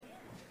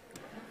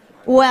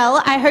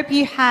Well, I hope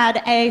you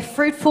had a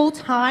fruitful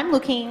time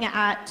looking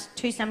at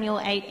 2 Samuel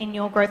 8 in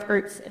your growth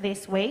groups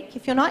this week.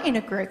 If you're not in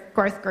a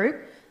growth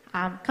group,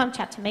 come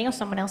chat to me or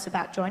someone else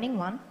about joining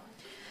one.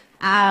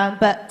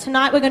 But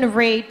tonight we're going to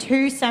read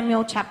 2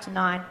 Samuel chapter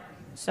 9.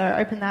 So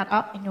open that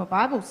up in your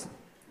Bibles.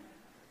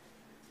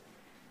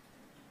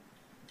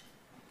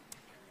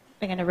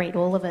 We're going to read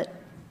all of it.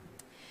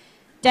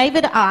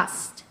 David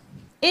asked,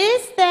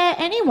 "Is there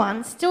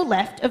anyone still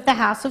left of the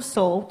house of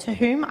Saul to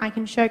whom I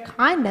can show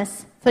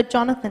kindness for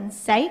Jonathan's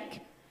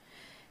sake?"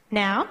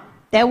 Now,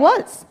 there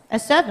was a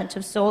servant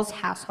of Saul's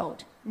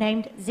household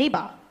named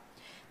Ziba.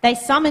 They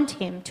summoned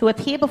him to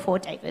appear before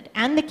David,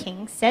 and the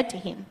king said to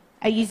him,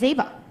 "Are you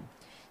Ziba?"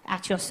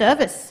 "At your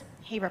service,"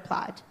 he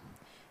replied.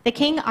 The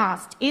king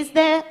asked, "Is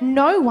there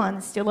no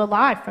one still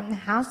alive from the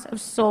house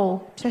of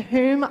Saul to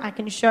whom I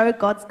can show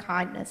God's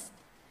kindness?"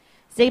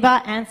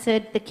 Ziba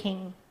answered the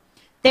king,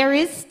 "There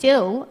is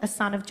still a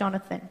son of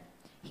Jonathan.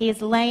 He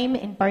is lame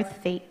in both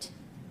feet."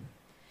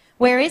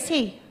 "Where is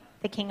he?"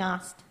 the king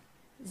asked.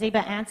 Ziba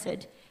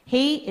answered,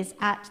 "He is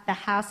at the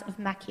house of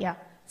Machir,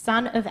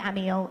 son of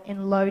Ammiel,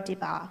 in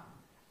Lo-debar."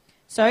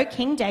 So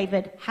King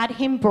David had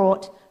him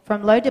brought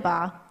from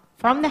Lo-debar,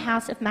 from the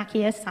house of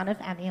Machir, son of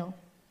Ammiel.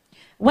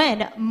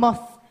 When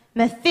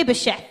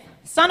Mephibosheth,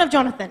 son of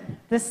Jonathan,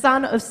 the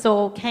son of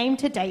Saul, came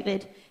to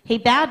David, he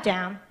bowed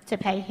down to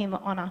pay him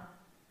honor.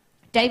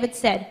 David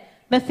said,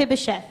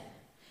 "Mephibosheth."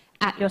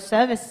 "At your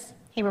service,"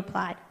 he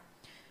replied.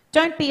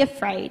 "Don't be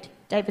afraid,"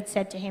 David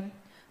said to him,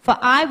 "for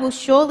I will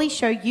surely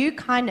show you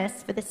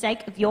kindness for the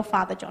sake of your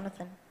father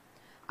Jonathan.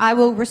 I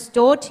will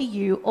restore to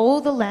you all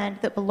the land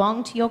that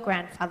belonged to your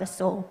grandfather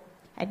Saul,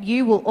 and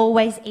you will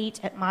always eat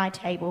at my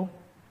table."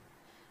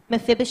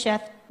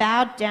 Mephibosheth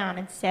bowed down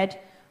and said,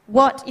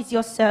 "What is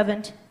your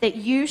servant that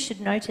you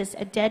should notice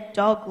a dead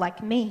dog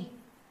like me?"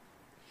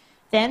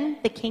 Then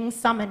the king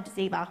summoned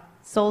Ziba,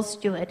 Saul's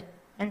steward,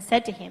 and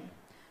said to him,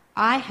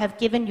 "I have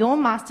given your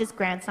master's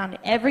grandson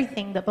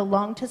everything that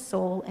belonged to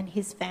Saul and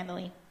his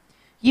family.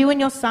 You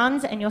and your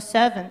sons and your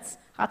servants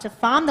are to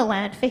farm the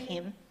land for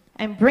him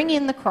and bring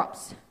in the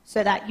crops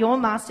so that your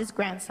master's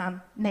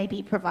grandson may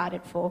be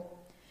provided for.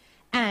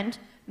 And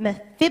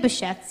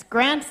Mephibosheth,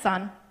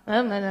 grandson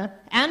of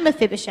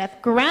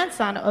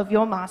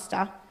your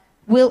master,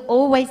 will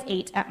always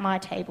eat at my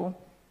table."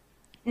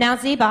 Now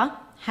Ziba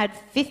had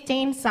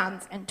 15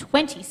 sons and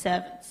 20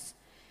 servants.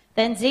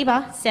 Then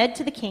Ziba said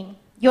to the king,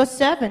 "Your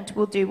servant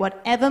will do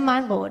whatever my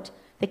lord,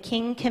 the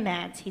king,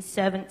 commands his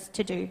servants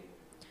to do."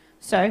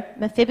 So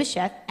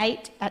Mephibosheth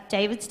ate at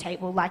David's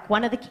table like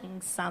one of the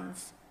king's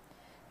sons.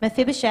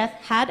 Mephibosheth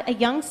had a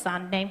young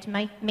son named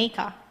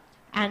Micah,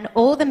 and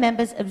all the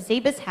members of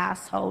Ziba's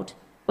household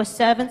were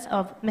servants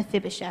of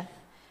Mephibosheth.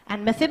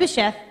 And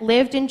Mephibosheth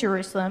lived in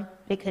Jerusalem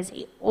because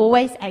he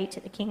always ate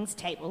at the king's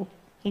table.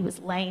 He was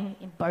lame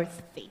in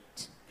both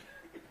feet.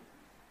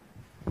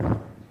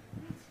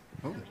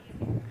 Oh,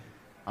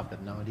 I've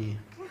got no idea.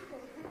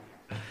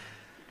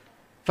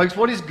 Folks,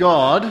 what is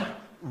God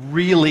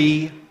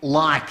really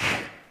like?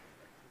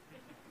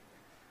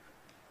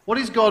 What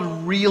is God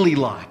really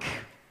like?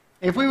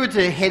 If we were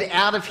to head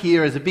out of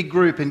here as a big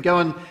group and go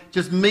and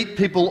just meet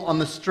people on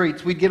the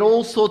streets, we'd get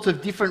all sorts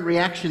of different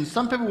reactions.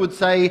 Some people would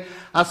say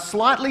a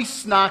slightly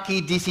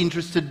snarky,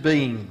 disinterested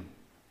being.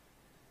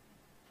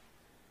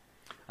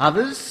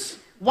 Others,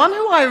 one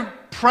who I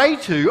pray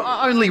to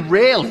only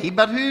rarely,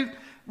 but who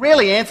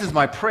rarely answers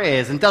my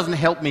prayers and doesn't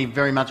help me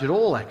very much at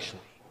all, actually.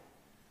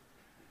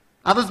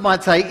 Others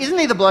might say, "Isn't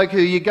he the bloke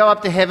who you go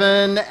up to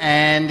heaven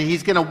and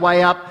he's going to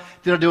weigh up,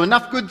 did I do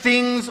enough good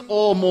things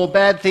or more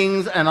bad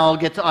things, and I'll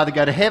get to either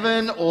go to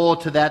heaven or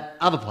to that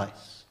other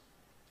place?"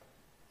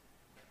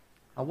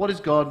 What is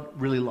God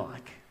really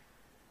like?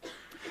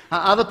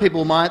 Other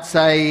people might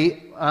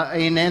say,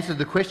 in answer to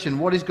the question,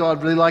 what is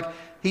God really like?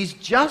 He's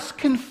just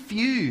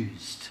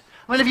confused.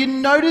 I mean, have you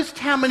noticed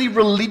how many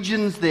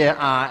religions there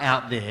are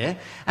out there?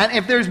 And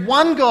if there's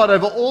one God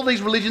over all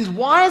these religions,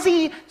 why is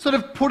he sort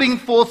of putting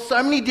forth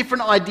so many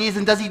different ideas,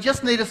 and does he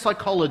just need a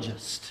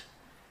psychologist?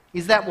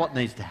 Is that what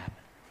needs to happen?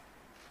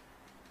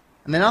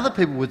 And then other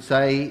people would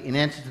say, in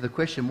answer to the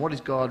question, what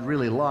is God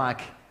really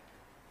like?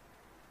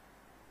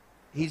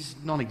 He's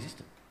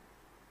non-existent.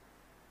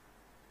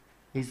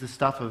 He's the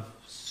stuff of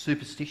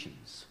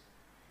superstitions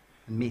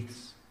and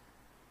myths.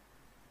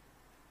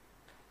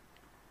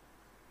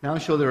 Now, I'm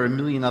sure there are a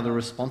million other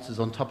responses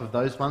on top of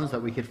those ones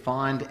that we could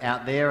find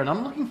out there, and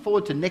I'm looking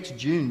forward to next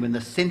June when the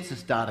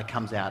census data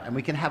comes out and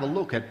we can have a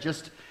look at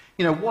just,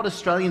 what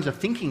Australians are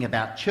thinking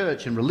about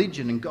church and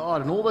religion and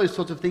God and all those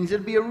sorts of things.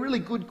 It'd be a really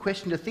good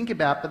question to think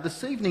about, but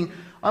this evening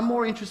I'm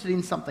more interested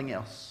in something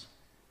else.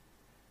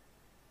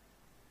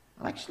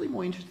 I'm actually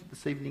more interested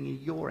this evening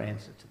in your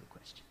answer to the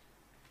question.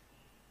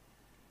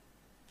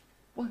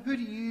 Well, who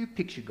do you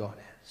picture God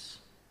as?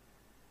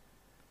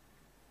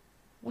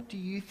 What do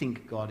you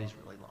think God is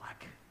really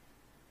like?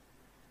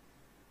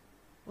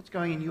 What's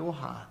going in your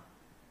heart?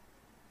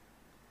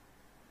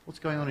 What's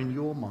going on in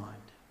your mind?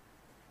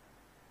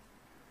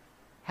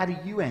 How do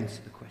you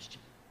answer the question?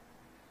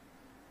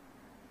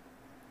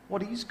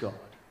 What is God?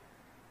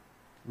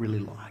 really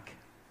like?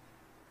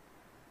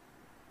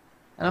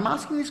 And I'm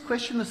asking this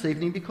question this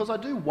evening because I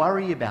do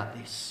worry about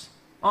this.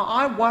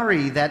 I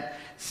worry that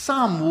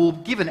some will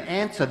give an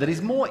answer that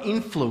is more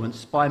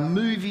influenced by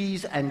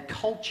movies and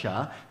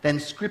culture than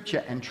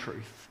Scripture and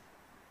truth.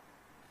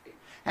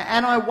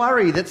 And I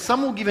worry that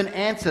some will give an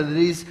answer that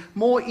is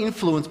more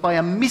influenced by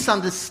a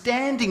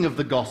misunderstanding of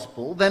the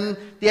gospel than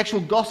the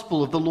actual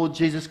gospel of the Lord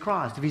Jesus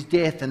Christ, of his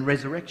death and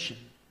resurrection.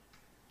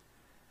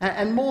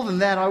 And more than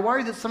that, I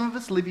worry that some of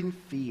us live in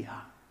fear,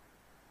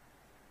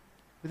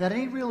 without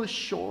any real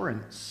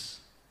assurance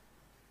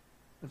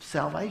of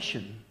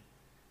salvation.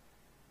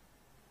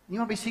 You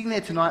might be sitting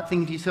there tonight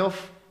thinking to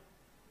yourself,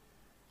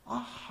 I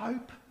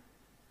hope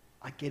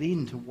I get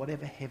into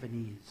whatever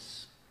heaven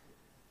is.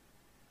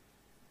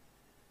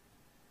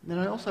 And then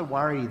I also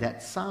worry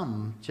that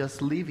some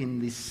just live in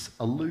this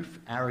aloof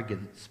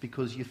arrogance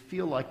because you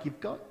feel like you've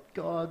got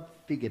God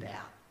figured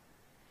out.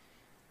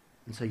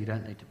 And so you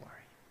don't need to worry.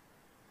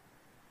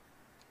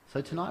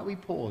 So tonight we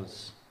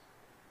pause.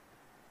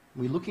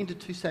 We look into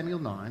 2 Samuel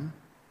 9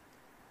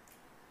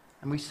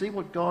 and we see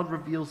what God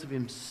reveals of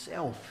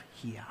himself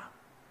here.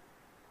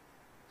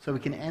 So we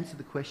can answer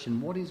the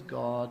question, what is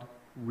God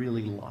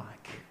really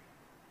like?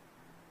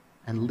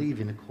 And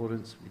live in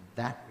accordance with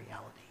that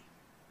reality.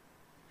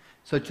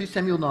 So 2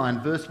 Samuel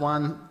 9, verse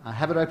 1,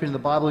 have it open in the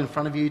Bible in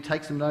front of you,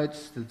 take some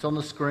notes, it's on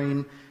the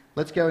screen.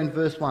 Let's go in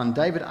verse 1.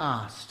 David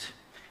asked,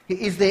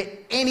 is there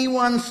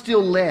anyone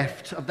still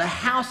left of the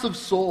house of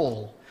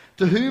Saul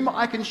to whom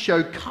I can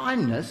show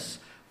kindness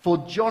for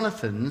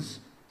Jonathan's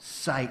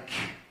sake?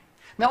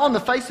 Now, on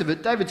the face of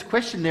it, David's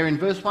question there in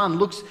verse 1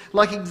 looks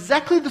like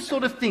exactly the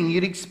sort of thing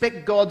you'd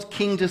expect God's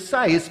king to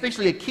say,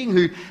 especially a king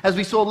who, as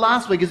we saw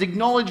last week, has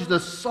acknowledged the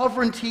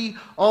sovereignty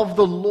of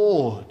the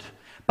Lord.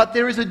 But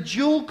there is a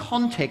dual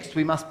context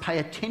we must pay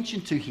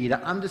attention to here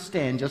to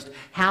understand just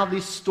how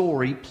this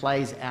story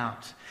plays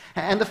out.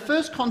 And the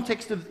first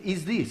context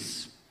is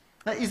this,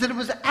 is that it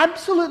was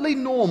absolutely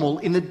normal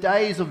in the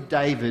days of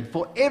David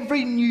for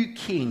every new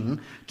king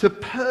to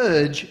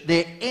purge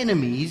their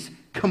enemies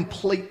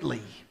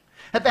completely.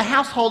 That the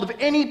household of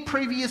any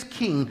previous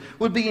king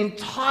would be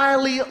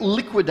entirely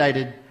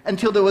liquidated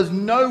until there was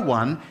no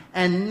one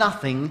and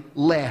nothing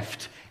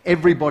left.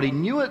 Everybody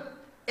knew it,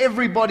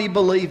 everybody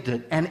believed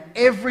it, and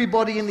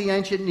everybody in the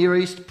ancient Near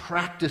East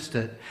practiced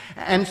it.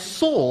 And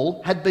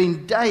Saul had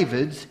been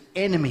David's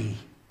enemy.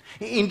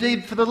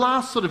 Indeed, for the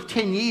last sort of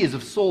 10 years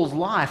of Saul's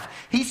life,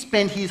 he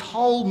spent his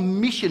whole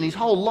mission, his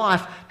whole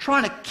life,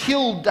 trying to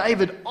kill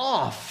David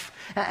off.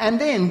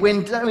 And then,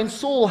 when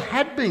Saul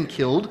had been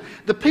killed,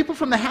 the people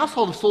from the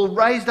household of Saul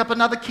raised up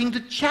another king to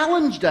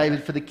challenge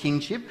David for the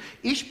kingship,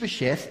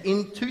 Ishbosheth,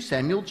 in 2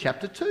 Samuel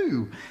chapter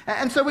 2.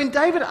 And so when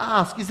David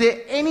asked, is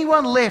there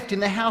anyone left in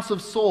the house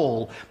of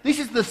Saul? This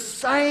is the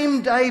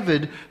same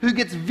David who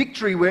gets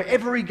victory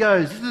wherever he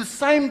goes. This is the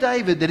same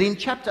David that in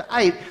chapter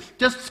 8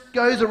 just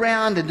goes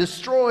around and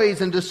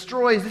destroys and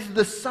destroys. This is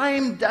the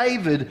same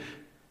David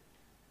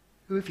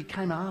who, if he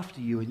came after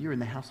you and you're in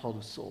the household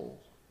of Saul,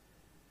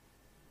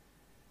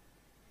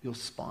 your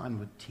spine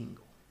would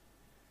tingle.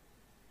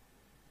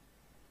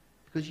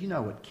 Because you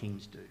know what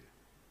kings do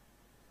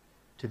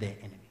to their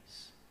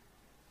enemies.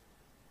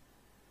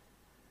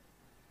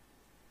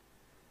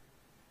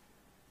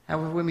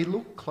 However, when we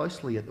look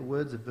closely at the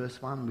words of verse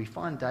 1, we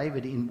find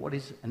David in what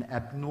is an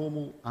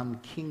abnormal,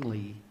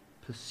 unkingly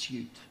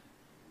pursuit.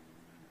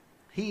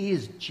 He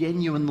is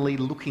genuinely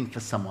looking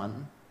for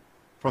someone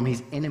from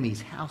his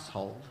enemy's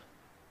household,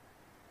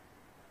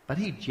 but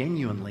he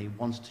genuinely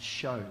wants to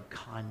show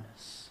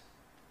kindness.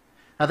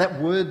 Now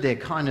that word there,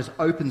 kindness,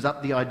 opens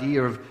up the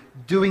idea of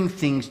doing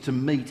things to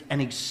meet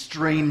an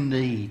extreme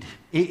need.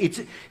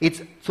 It's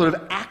sort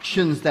of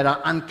actions that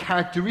are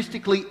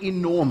uncharacteristically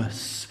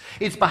enormous.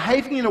 It's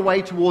behaving in a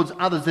way towards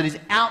others that is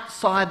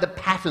outside the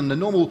pattern, the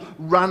normal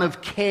run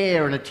of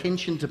care and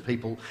attention to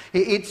people.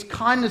 It's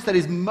kindness that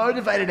is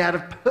motivated out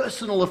of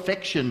personal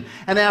affection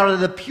and out of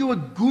the pure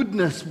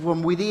goodness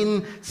from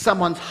within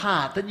someone's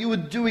heart, that you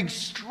would do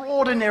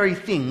extraordinary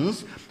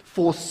things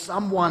for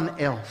someone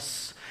else.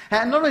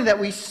 And not only that,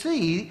 we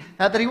see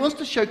that he wants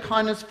to show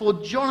kindness for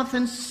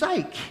Jonathan's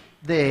sake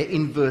there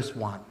in verse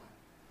 1.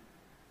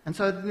 And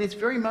so in this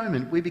very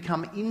moment, we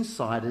become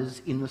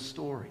insiders in the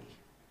story.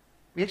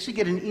 We actually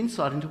get an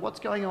insight into what's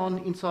going on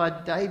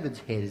inside David's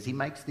head as he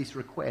makes this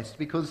request,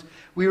 because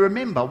we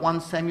remember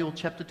 1 Samuel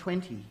chapter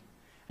 20.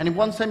 And in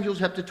 1 Samuel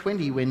chapter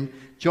 20, when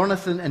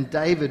Jonathan and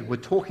David were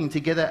talking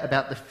together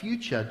about the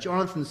future,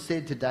 Jonathan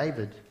said to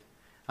David,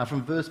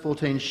 from verse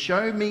 14,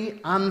 "Show me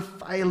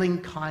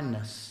unfailing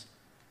kindness,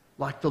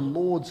 like the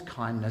Lord's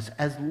kindness,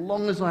 as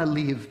long as I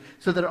live,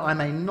 so that I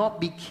may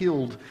not be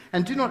killed.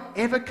 And do not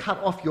ever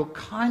cut off your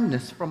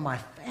kindness from my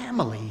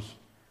family,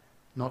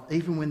 not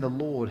even when the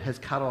Lord has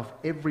cut off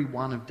every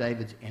one of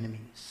David's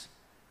enemies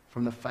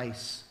from the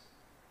face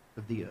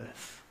of the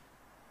earth."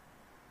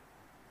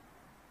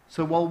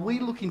 So while we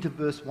look into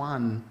verse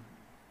 1,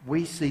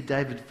 we see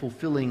David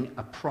fulfilling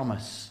a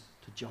promise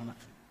to Jonathan.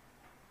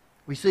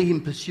 We see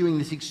him pursuing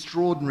this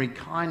extraordinary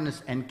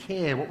kindness and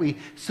care. What we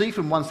see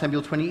from 1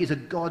 Samuel 20 is a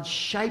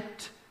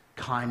God-shaped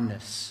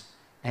kindness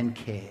and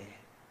care.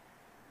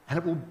 And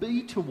it will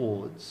be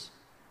towards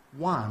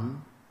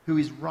one who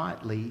is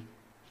rightly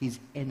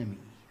his enemy.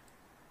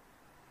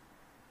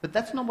 But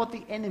that's not what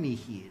the enemy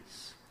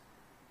hears.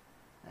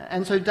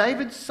 And so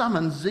David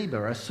summons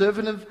Ziba, a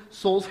servant of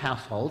Saul's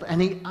household,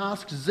 and he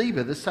asks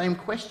Ziba the same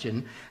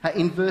question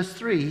in verse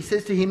 3. He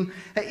says to him,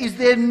 "Is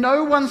there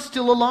no one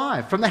still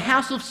alive from the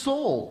house of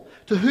Saul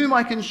to whom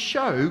I can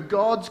show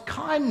God's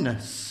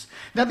kindness?"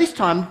 Now this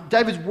time,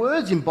 David's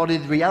words embody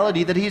the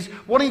reality that he's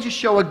wanting to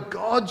show a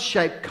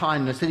God-shaped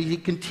kindness, and he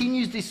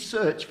continues this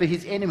search for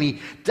his enemy.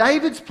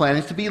 David's plan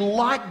is to be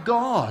like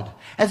God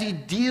as he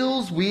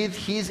deals with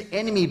his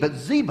enemy. But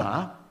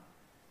Ziba,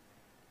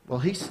 well,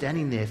 he's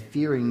standing there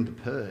fearing the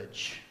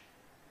purge.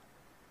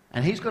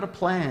 And he's got a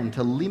plan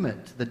to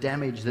limit the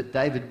damage that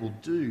David will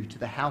do to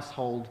the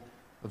household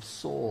of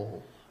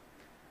Saul.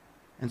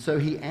 And so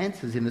he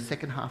answers in the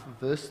second half of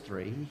verse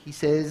 3. He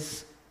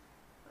says,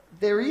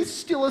 "There is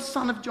still a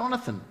son of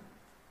Jonathan,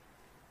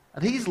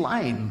 and he's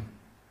lame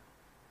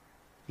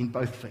in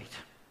both feet."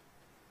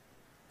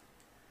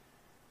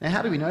 Now,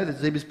 how do we know that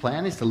Ziba's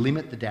plan is to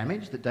limit the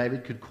damage that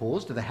David could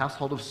cause to the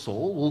household of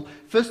Saul? Well,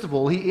 first of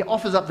all, he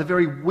offers up the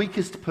very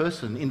weakest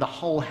person in the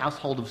whole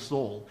household of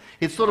Saul.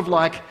 It's sort of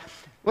like,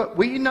 well,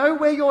 we know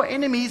we're your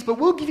enemies, but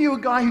we'll give you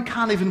a guy who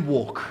can't even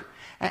walk.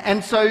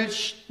 And so,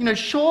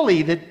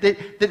 surely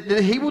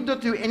that he will not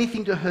do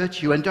anything to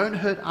hurt you, and don't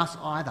hurt us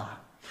either.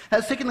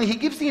 Secondly, he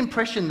gives the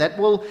impression that,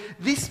 well,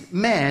 this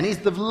man is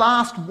the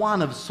last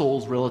one of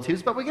Saul's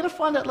relatives, but we're going to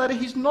find out later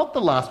he's not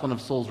the last one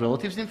of Saul's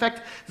relatives. In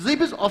fact,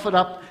 Ziba's offered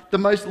up the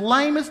most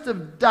lamest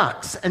of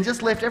ducks and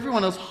just left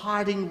everyone else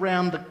hiding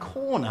round the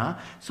corner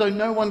so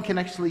no one can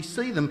actually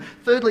see them.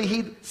 Thirdly,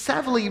 he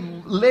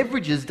savvily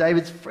leverages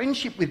David's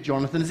friendship with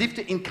Jonathan as if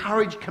to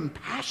encourage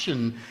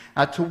compassion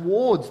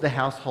towards the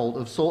household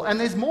of Saul. And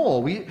there's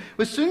more.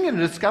 We're soon going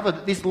to discover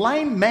that this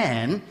lame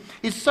man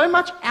is so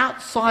much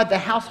outside the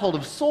household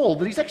of Saul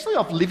that he's actually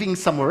off living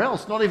somewhere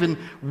else, not even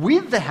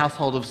with the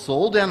household of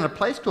Saul, down in a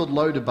place called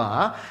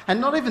Lodabar, and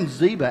not even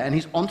Ziba and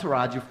his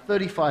entourage of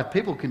 35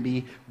 people can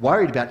be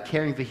worried about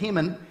caring for him.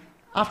 And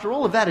after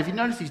all of that, have you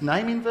noticed his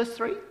name in verse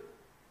 3?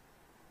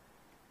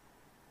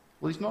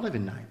 Well, he's not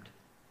even named.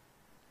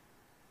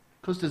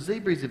 Because to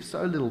Ziba he's of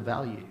so little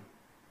value.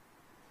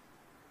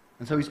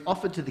 And so he's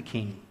offered to the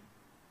king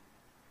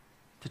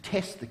to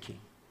test the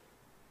king.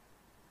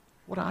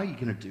 What are you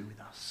going to do with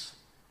us?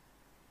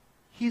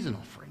 Here's an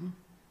offering.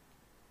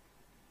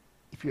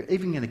 If you're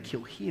even going to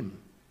kill him,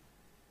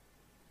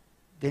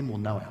 then we'll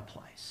know our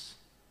place.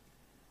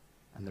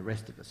 And the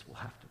rest of us will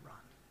have to run.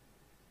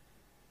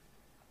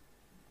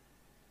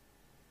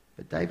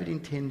 But David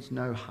intends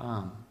no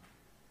harm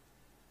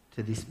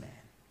to this man.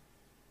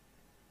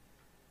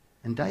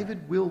 And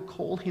David will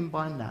call him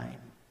by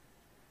name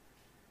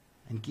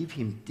and give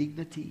him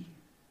dignity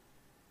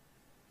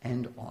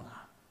and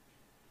honour.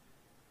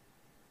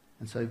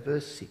 And so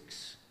verse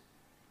 6,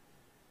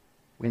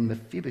 when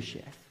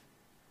Mephibosheth,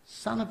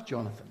 son of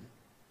Jonathan,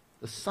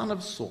 the son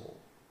of Saul,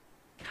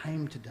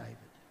 came to David,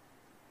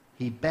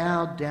 he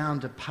bowed down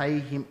to pay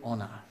him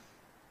honour.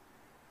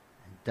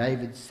 And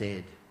David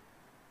said,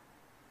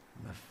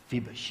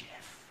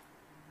 "Mephibosheth,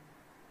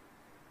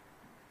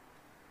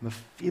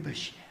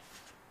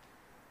 Mephibosheth."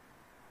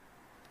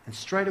 And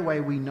straight away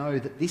we know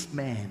that this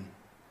man,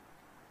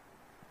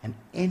 an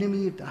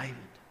enemy of David,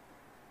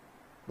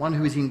 one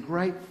who is in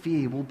great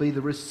fear, will be the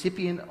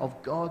recipient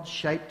of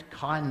God-shaped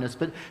kindness.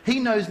 But he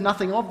knows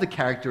nothing of the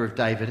character of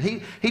David.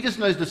 He just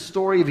knows the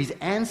story of his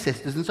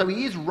ancestors, and so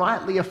he is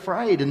rightly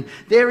afraid. And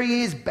there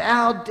he is,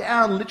 bowed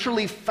down,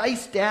 literally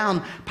face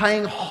down,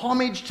 paying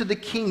homage to the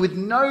king with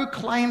no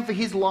claim for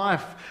his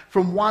life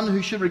from one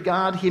who should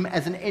regard him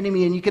as an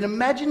enemy. And you can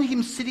imagine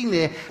him sitting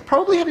there,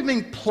 probably having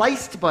been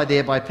placed by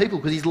people,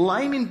 because he's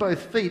lame in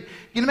both feet.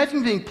 You can imagine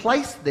him being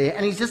placed there,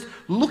 and he's just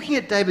looking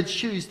at David's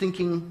shoes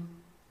thinking,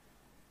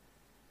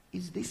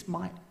 is this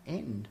my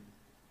end?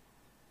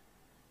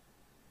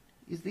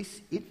 Is this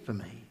it for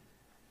me?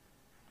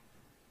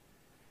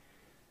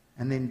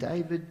 And then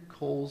David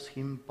calls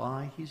him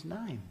by his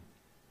name,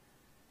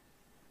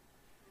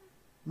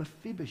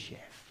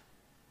 Mephibosheth.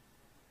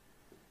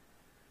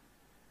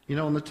 You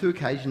know, on the two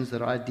occasions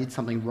that I did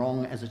something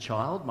wrong as a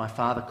child, my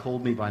father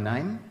called me by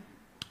name,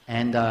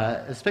 and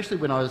especially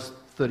when I was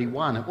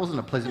 31, it wasn't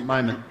a pleasant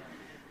moment.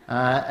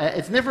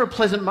 It's never a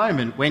pleasant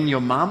moment when your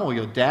mum or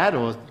your dad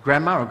or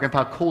grandma or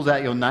grandpa calls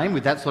out your name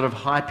with that sort of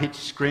high-pitched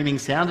screaming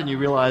sound and you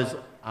realise,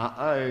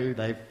 uh-oh,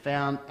 they've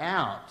found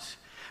out.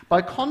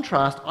 By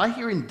contrast, I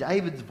hear in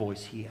David's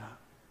voice here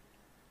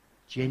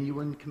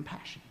genuine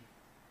compassion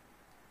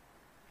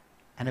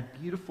and a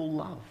beautiful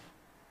love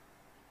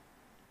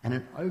and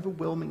an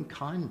overwhelming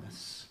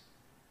kindness.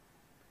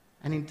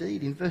 And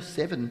indeed, in verse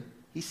 7,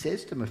 he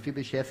says to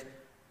Mephibosheth,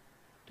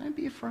 "Don't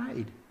be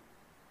afraid.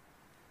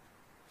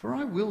 For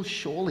I will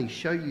surely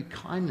show you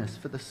kindness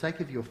for the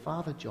sake of your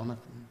father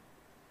Jonathan."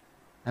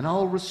 and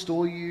I'll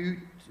restore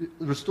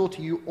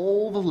to you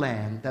all the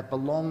land that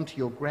belonged to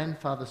your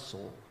grandfather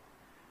Saul,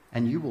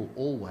 and you will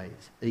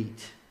always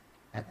eat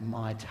at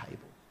my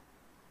table."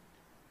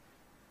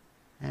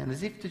 And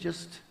as if to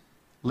just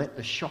let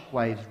the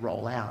shockwaves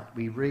roll out,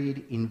 we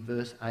read in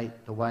verse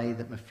 8 the way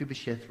that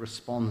Mephibosheth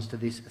responds to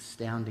this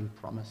astounding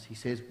promise. He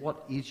says,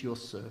 "What is your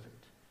servant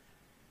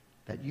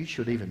that you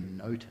should even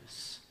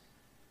notice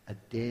a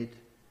dead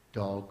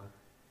dog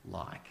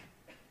like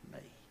me?"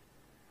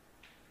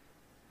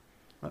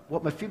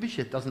 What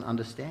Mephibosheth doesn't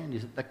understand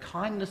is that the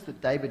kindness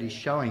that David is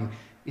showing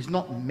is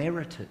not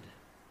merited.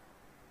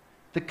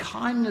 The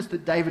kindness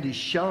that David is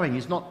showing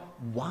is not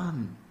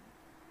won.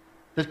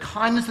 The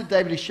kindness that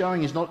David is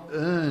showing is not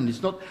earned.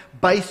 It's not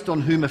based on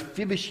who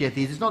Mephibosheth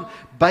is. It's not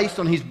based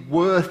on his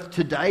worth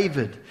to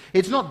David.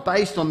 It's not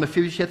based on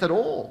Mephibosheth at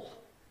all.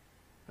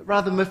 But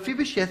rather,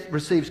 Mephibosheth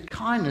receives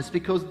kindness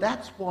because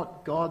that's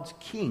what God's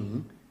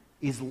king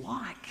is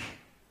like.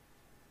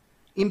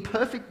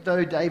 Imperfect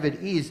though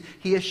David is,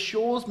 he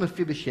assures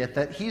Mephibosheth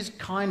that his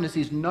kindness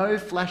is no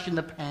flash in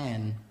the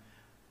pan,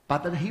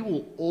 but that he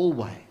will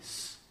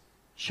always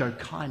show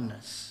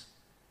kindness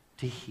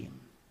to him.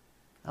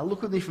 Now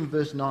look with me from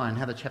verse 9,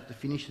 how the chapter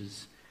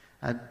finishes.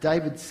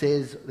 David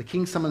says, "The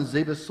king summoned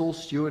Ziba,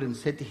 Saul's steward, and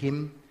said to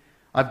him,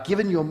 'I've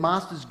given your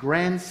master's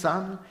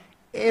grandson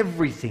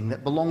everything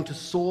that belonged to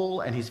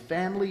Saul and his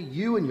family.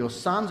 You and your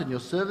sons and your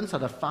servants are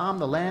to farm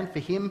the land for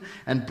him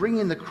and bring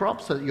in the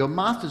crops so that your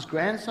master's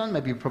grandson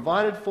may be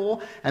provided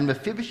for, and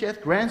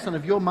Mephibosheth, grandson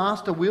of your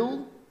master,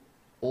 will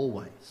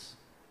always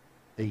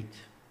eat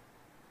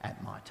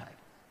at my table.'"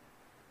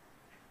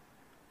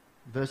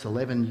 Verse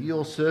 11,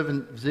 "Your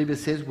servant Ziba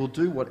says, will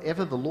do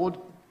whatever the Lord,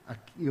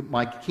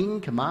 my king,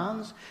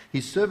 commands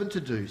his servant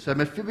to do." So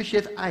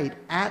Mephibosheth ate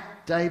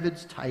at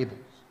David's table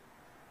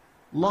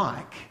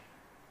like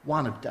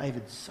one of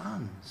David's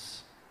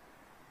sons.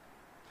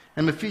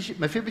 And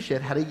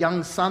Mephibosheth had a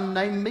young son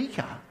named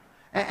Micah.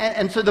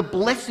 And so the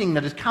blessing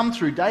that has come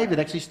through David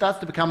actually starts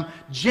to become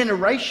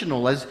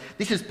generational as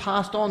this is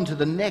passed on to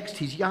the next,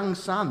 his young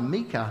son,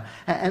 Micah.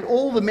 And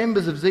all the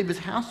members of Ziba's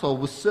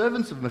household were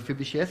servants of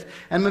Mephibosheth,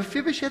 and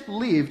Mephibosheth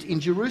lived in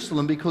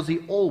Jerusalem because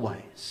he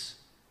always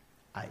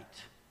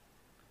ate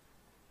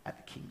at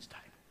the king's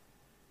table.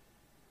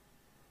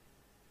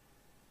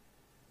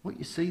 What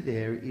you see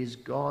there is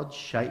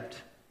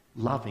God-shaped,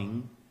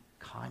 loving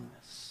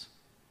kindness.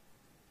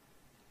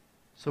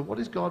 So what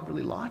is God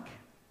really like?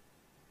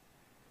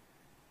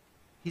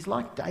 He's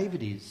like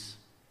David is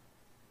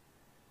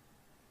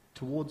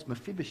towards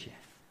Mephibosheth.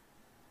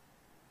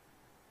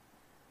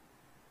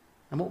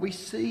 And what we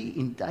see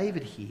in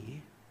David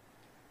here,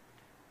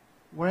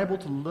 we're able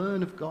to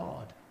learn of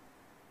God.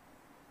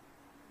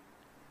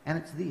 And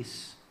it's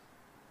this,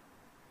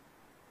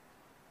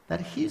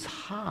 that his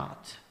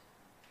heart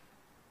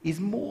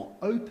is more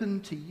open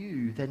to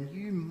you than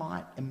you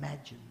might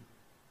imagine.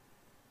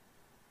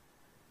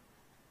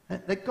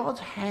 That God's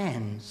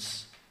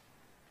hands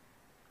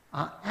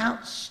are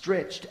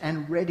outstretched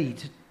and ready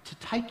to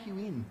take you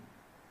in.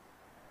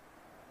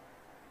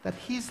 That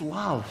his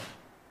love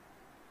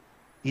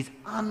is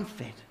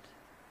unfettered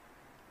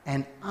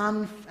and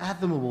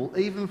unfathomable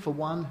even for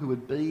one who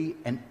would be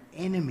an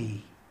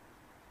enemy.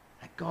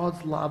 That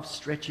God's love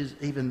stretches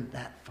even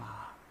that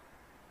far.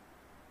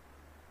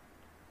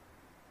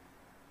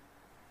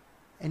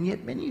 And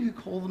yet many who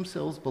call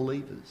themselves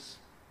believers,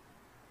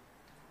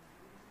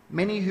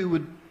 many who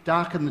would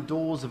darken the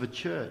doors of a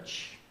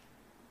church,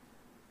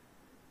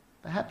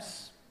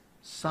 perhaps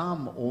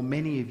some or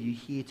many of you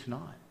here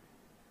tonight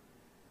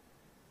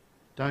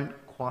don't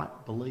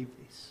quite believe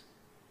this.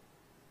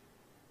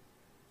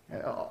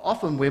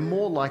 Often we're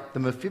more like the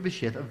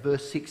Mephibosheth of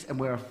verse 6 and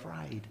we're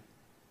afraid.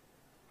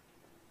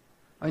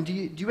 I mean, do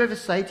you ever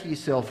say to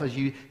yourself as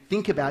you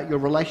think about your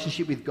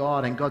relationship with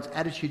God and God's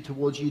attitude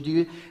towards you, do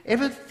you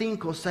ever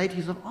think or say to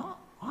yourself, "Oh,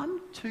 I'm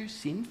too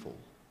sinful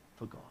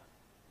for God"?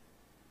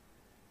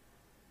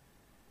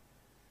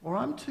 Or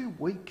 "I'm too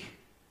weak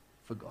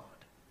for God"?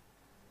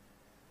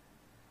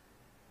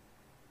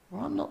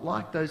 Or "I'm not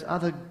like those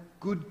other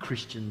good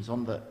Christians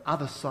on the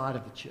other side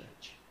of the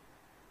church"?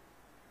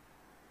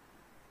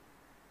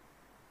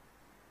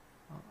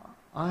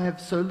 I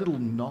have so little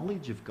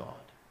knowledge of God.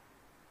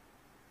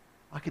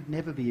 I could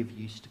never be of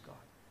use to God.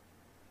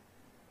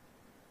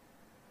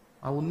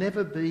 I will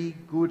never be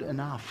good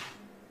enough.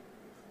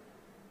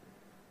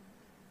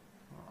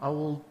 I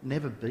will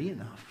never be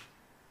enough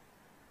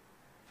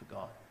for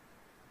God.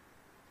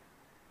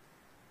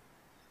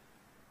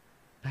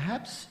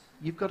 Perhaps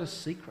you've got a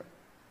secret.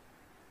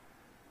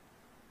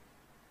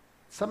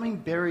 Something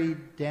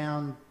buried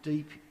down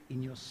deep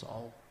in your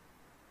soul.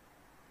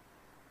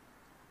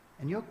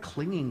 And you're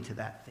clinging to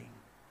that thing.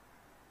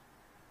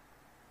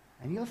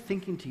 And you're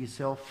thinking to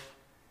yourself,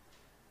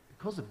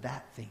 because of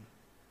that thing,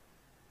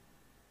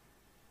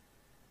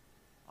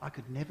 I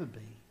could never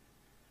be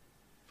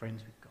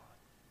friends with God.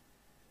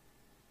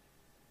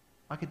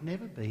 I could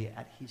never be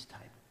at his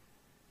table.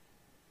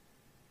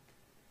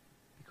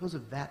 Because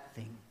of that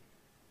thing,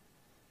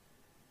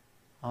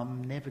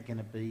 I'm never going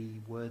to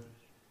be worthy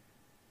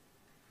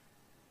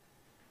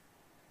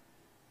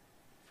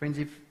Friends,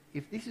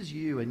 if this is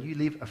you and you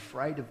live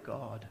afraid of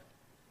God,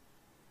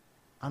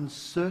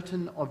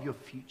 uncertain of your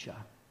future,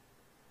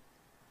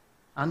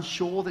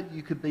 unsure that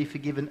you could be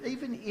forgiven,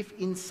 even if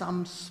in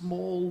some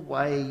small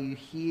way you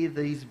hear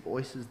these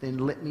voices, then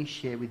let me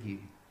share with you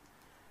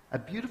a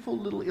beautiful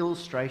little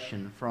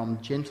illustration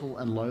from Gentle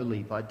and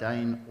Lowly by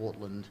Dane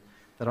Ortland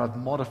that I've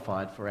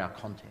modified for our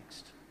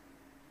context.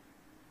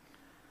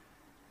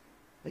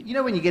 You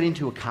know when you get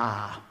into a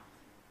car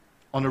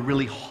on a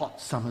really hot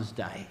summer's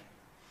day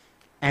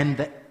and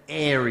the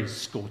air is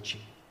scorching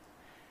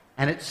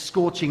and it's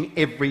scorching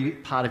every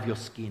part of your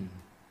skin,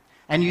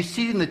 and you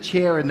sit in the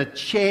chair and the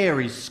chair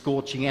is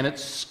scorching and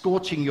it's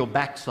scorching your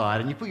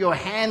backside, and you put your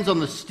hands on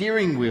the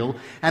steering wheel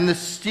and the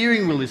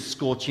steering wheel is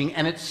scorching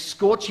and it's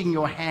scorching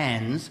your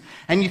hands,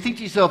 and you think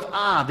to yourself,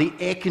 the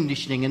air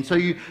conditioning, and so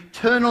you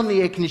turn on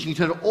the air conditioning, you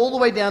turn it all the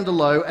way down to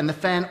low and the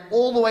fan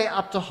all the way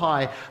up to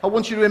high. I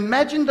want you to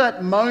imagine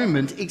that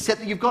moment,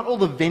 except that you've got all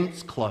the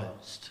vents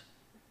closed.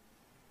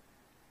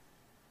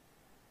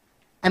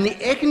 And the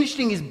air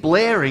conditioning is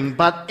blaring,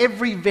 but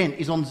every vent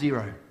is on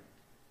zero.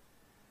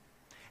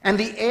 And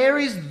the air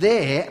is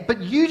there,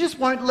 but you just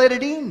won't let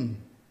it in.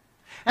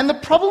 And the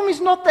problem is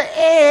not the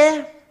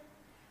air.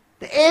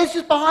 The air's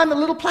just behind the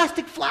little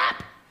plastic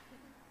flap.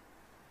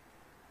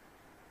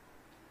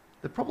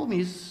 The problem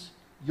is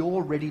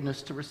your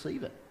readiness to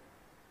receive it.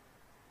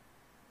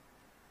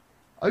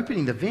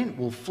 Opening the vent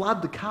will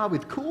flood the car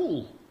with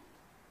cool.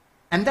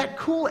 And that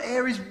cool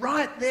air is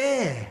right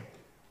there.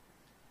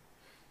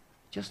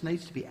 It just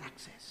needs to be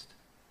accessed.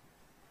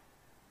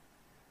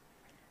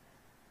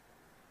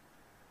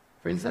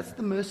 Friends, that's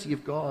the mercy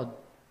of God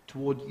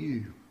toward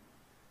you.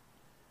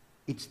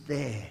 It's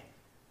there. It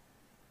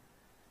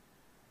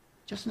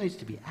just needs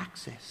to be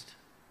accessed.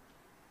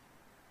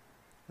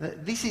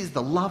 This is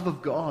the love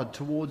of God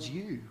towards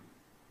you.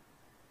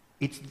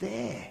 It's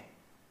there.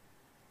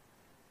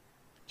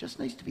 It just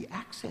needs to be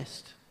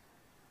accessed.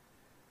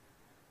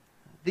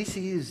 This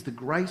is the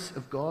grace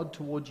of God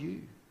toward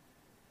you.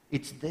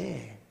 It's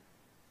there.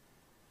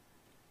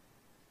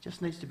 It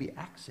just needs to be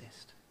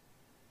accessed.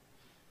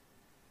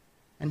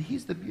 And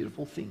here's the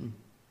beautiful thing,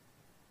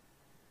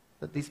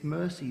 that this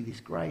mercy, this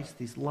grace,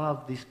 this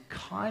love, this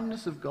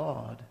kindness of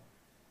God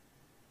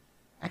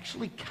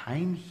actually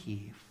came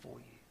here for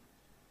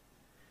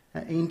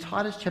you. In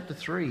Titus chapter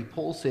 3,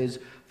 Paul says,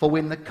 "For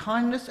when the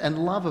kindness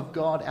and love of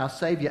God our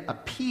Saviour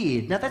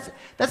appeared..." Now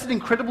that's an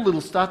incredible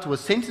little start to a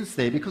sentence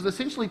there, because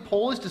essentially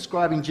Paul is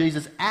describing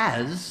Jesus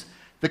as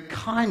the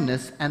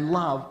kindness and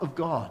love of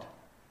God.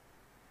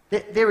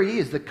 There he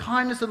is, the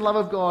kindness and love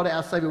of God,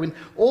 our Saviour. When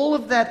all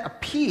of that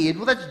appeared,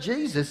 well, that's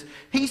Jesus.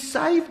 He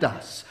saved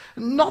us,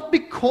 not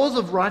because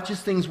of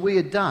righteous things we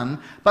had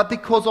done, but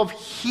because of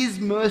his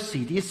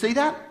mercy. Do you see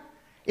that?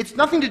 It's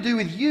nothing to do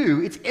with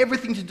you, it's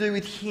everything to do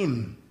with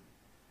him.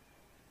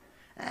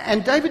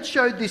 And David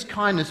showed this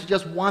kindness to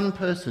just one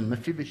person,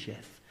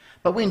 Mephibosheth.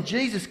 But when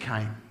Jesus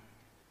came,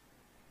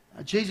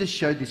 Jesus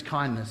showed this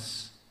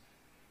kindness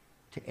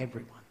to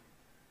everyone.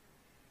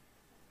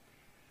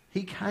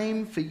 He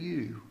came for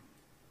you.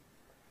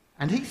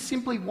 And he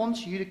simply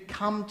wants you to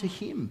come to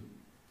him,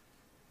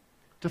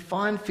 to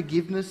find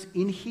forgiveness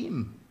in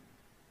him.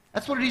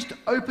 That's what it is to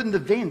open the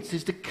vents,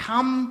 is to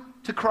come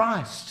to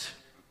Christ,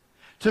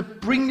 to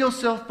bring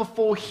yourself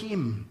before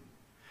him,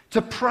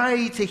 to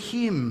pray to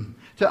him,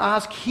 to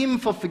ask him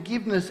for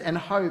forgiveness and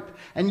hope.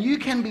 And you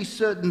can be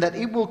certain that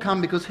it will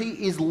come because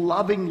he is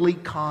lovingly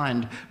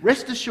kind.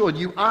 Rest assured,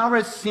 you are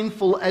as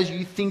sinful as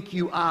you think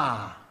you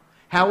are.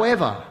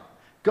 However,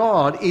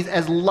 God is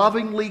as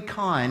lovingly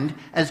kind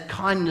as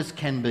kindness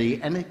can be,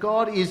 and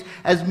God is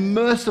as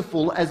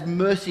merciful as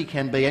mercy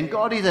can be, and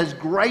God is as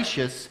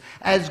gracious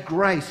as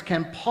grace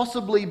can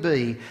possibly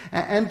be.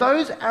 And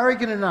those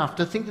arrogant enough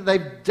to think that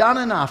they've done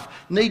enough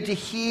need to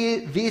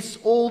hear this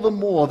all the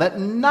more, that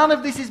none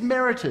of this is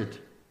merited.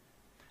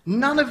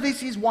 None of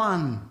this is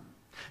won.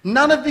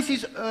 None of this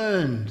is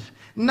earned.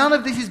 None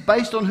of this is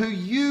based on who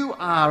you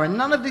are, and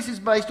none of this is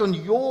based on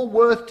your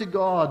worth to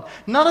God.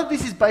 None of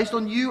this is based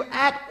on you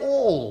at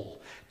all.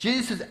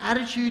 Jesus'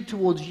 attitude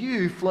towards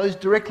you flows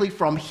directly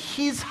from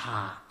his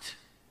heart,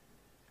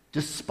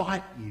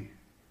 despite you.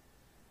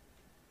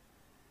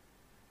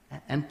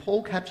 And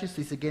Paul captures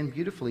this again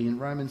beautifully in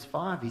Romans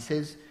 5. He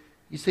says,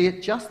 "You see,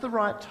 at just the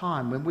right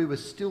time, when we were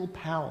still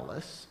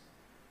powerless,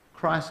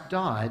 Christ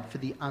died for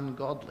the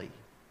ungodly."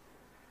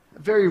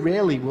 Very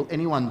rarely will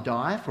anyone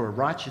die for a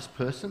righteous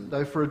person,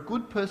 though for a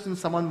good person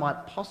someone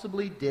might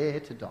possibly dare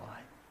to die.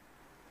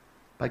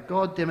 But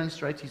God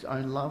demonstrates his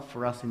own love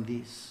for us in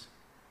this: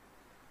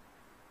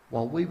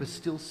 while we were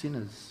still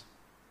sinners,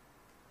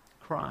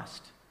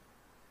 Christ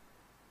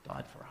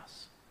died for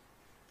us.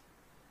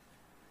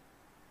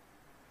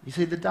 You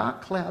see, the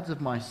dark clouds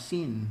of my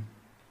sin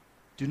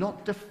do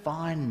not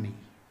define me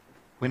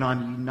when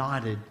I'm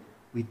united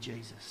with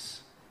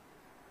Jesus.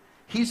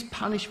 His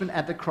punishment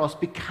at the cross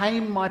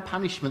became my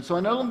punishment, so I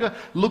no longer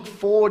look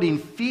forward in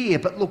fear,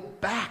 but look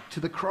back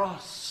to the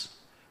cross,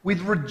 with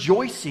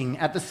rejoicing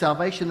at the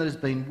salvation that has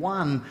been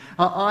won.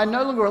 I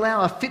no longer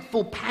allow a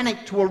fitful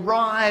panic to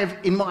arrive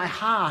in my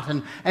heart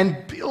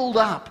and build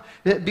up,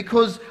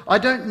 because I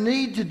don't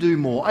need to do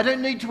more. I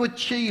don't need to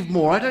achieve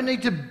more. I don't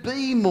need to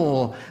be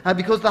more,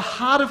 because the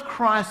heart of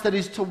Christ that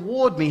is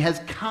toward me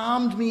has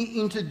calmed me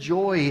into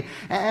joy.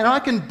 And I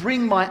can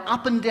bring my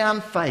up and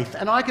down faith,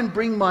 and I can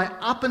bring my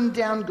up and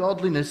down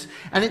godliness,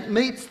 and it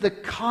meets the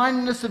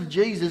kindness of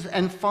Jesus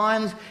and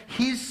finds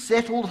his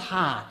settled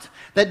heart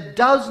that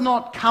does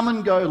not come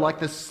and go like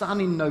the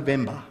sun in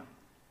November.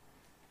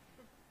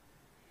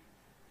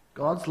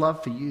 God's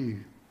love for you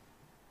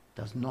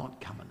does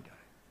not come and go.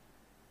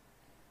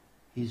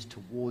 He is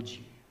towards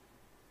you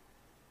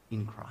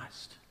in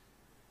Christ.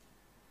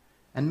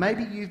 And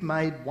maybe you've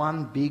made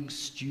one big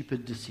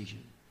stupid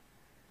decision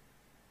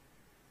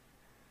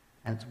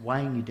and it's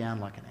weighing you down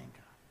like an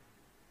anchor.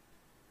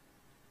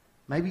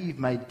 Maybe you've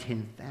made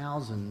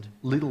 10,000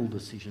 little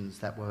decisions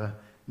that were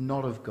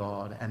not of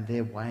God, and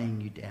they're weighing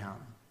you down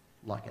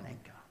like an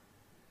anchor.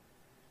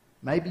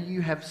 Maybe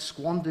you have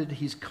squandered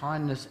his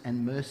kindness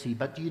and mercy,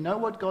 but do you know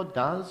what God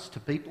does to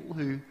people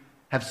who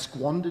have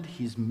squandered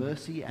his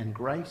mercy and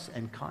grace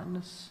and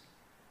kindness?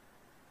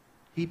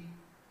 He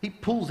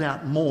pulls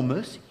out more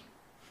mercy.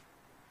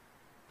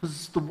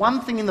 Because the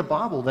one thing in the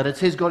Bible that it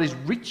says God is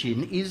rich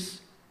in is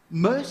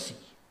mercy.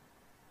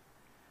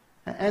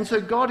 And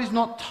so God is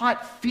not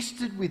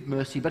tight-fisted with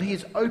mercy, but he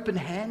is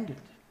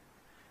open-handed.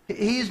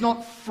 He is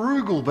not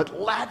frugal, but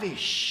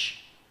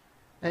lavish.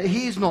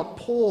 He is not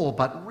poor,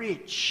 but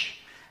rich.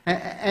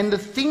 And the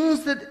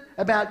things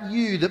about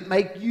you that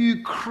make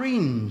you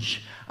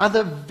cringe are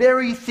the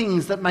very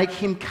things that make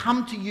him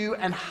come to you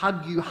and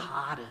hug you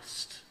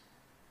hardest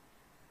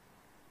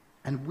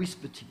and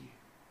whisper to you,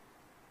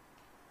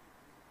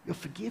 "You're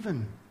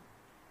forgiven.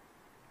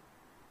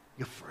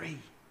 You're free.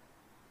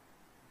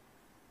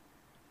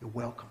 You're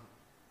welcome."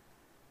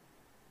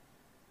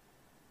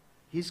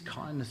 His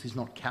kindness is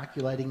not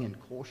calculating and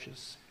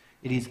cautious.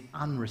 It is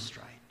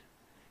unrestrained.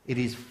 It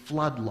is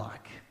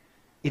flood-like.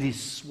 It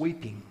is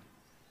sweeping.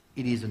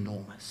 It is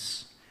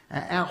enormous.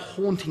 Our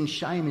haunting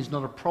shame is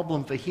not a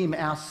problem for him.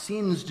 Our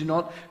sins do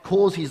not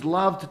cause his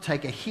love to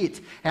take a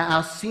hit.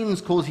 Our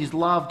sins cause his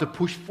love to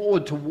push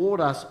forward toward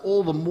us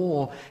all the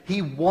more.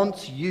 He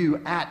wants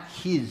you at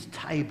his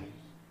table.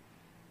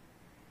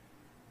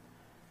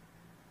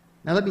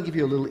 Now let me give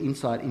you a little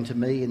insight into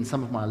me and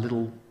some of my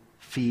little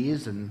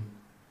fears and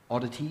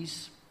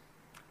oddities.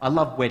 I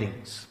love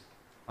weddings.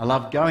 I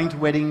love going to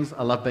weddings.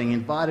 I love being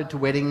invited to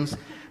weddings.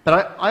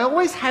 But I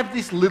always have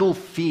this little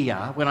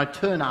fear when I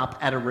turn up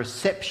at a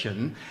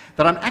reception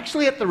that I'm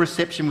actually at the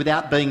reception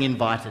without being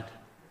invited.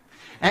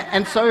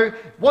 And so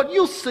what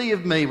you'll see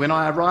of me when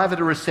I arrive at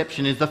a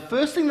reception is the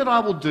first thing that I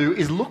will do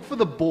is look for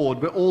the board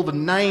where all the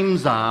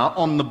names are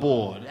on the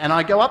board. And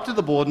I go up to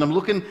the board and I'm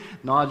looking,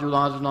 Nigel,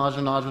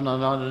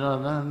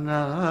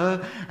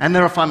 and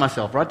there I find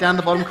myself, right down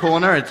the bottom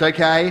corner. It's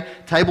okay,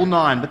 table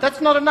 9. But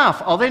that's not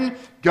enough. I'll then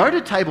go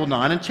to table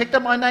 9 and check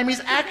that my name is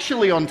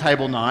actually on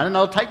table 9, and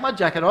I'll take my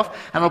jacket off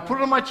and I'll put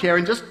it on my chair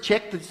and just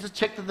check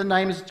that the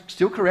name is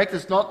still correct.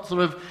 It's not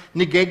sort of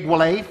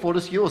Nigel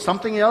Fortescue or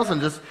something else,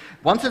 and just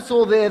once it's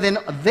all there, then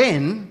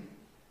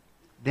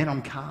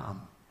I'm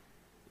calm.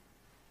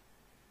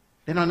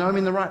 Then I know I'm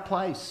in the right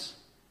place.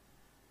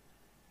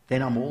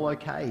 Then I'm all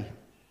okay.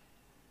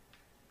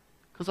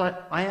 Because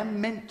I am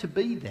meant to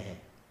be there.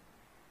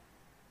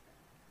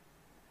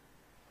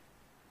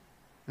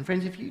 And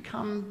friends, if you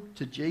come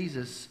to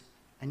Jesus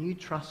and you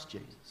trust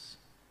Jesus,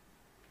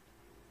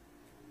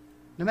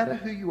 no matter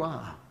who you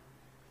are,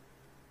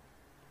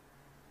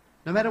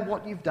 no matter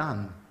what you've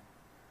done,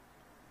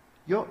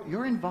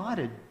 you're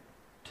invited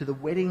to the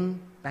wedding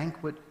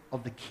banquet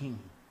of the King.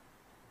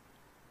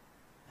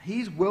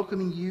 He's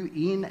welcoming you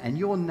in, and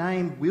your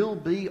name will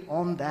be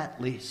on that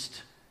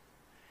list.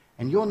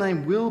 And your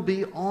name will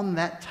be on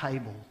that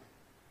table.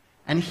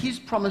 And his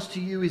promise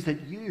to you is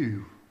that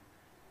you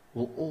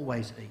will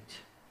always eat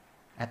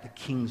at the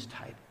King's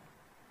table,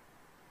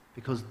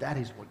 because that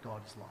is what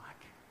God is like.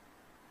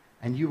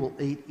 And you will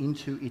eat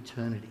into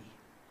eternity.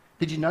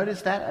 Did you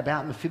notice that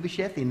about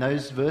Mephibosheth in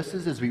those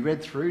verses as we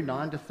read through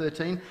 9 to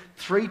 13?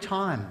 3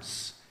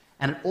 times.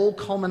 And it all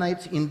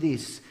culminates in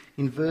this,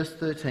 in verse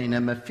 13.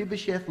 And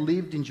Mephibosheth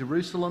lived in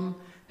Jerusalem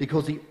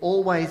because he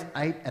always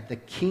ate at the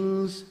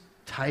king's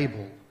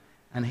table,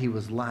 and he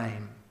was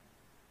lame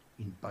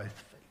in both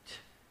feet.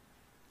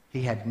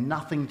 He had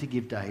nothing to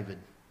give David,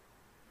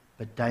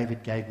 but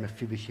David gave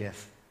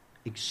Mephibosheth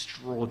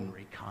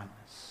extraordinary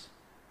kindness.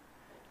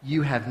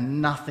 You have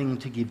nothing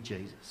to give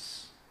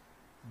Jesus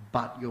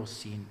but your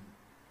sin.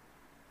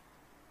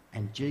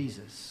 And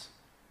Jesus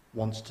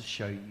wants to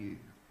show you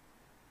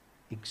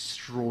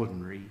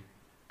extraordinary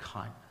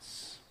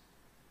kindness,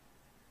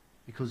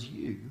 because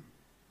you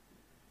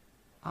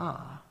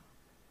are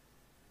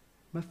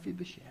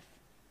Mephibosheth.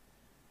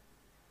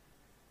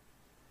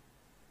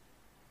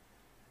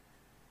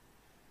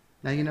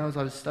 Now, you know, as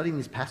I was studying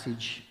this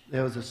passage,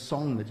 there was a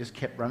song that just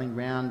kept running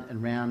round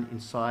and round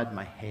inside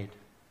my head.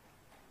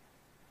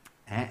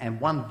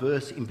 and one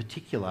verse in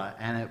particular,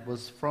 and it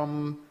was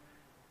from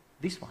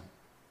this one.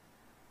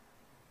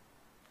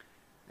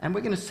 And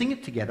we're going to sing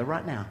it together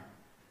right now.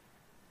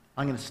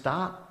 I'm going to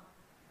start.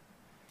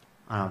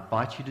 I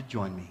invite you to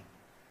join me.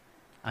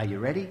 Are you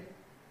ready?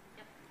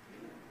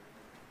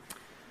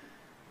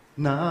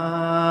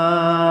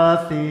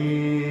 Nothing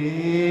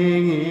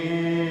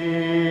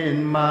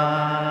in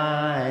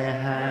my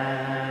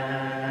hand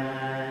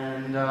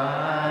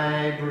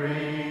I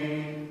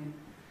bring,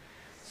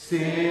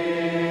 simply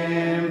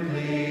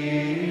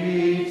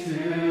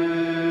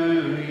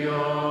to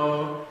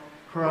your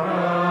cross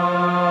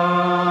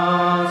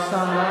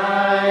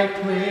I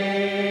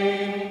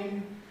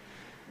cling.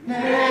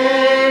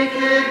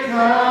 Naked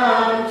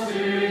come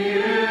to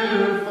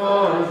you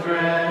for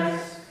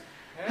dress,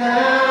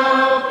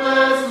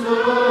 helpless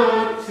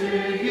look to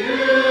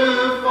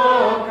you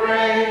for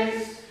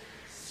grace.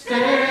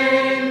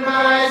 Stained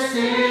by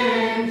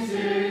sin,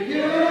 to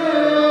you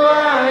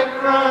I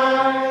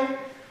cry.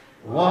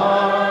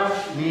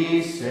 Wash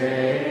me,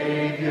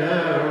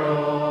 Saviour,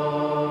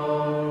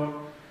 or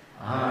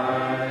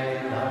I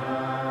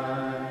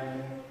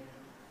die.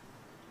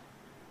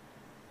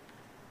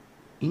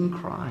 In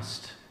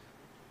Christ,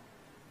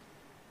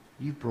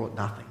 you've brought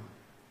nothing,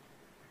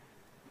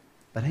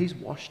 but he's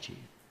washed you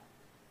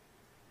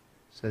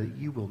so that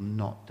you will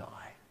not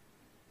die.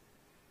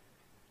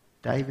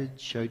 David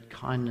showed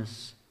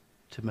kindness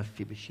to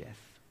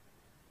Mephibosheth,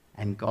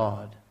 and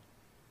God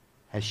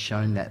has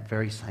shown that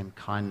very same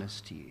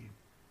kindness to you.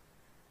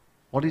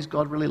 What is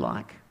God really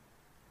like?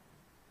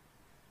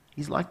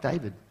 He's like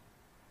David.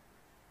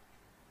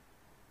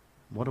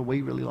 What are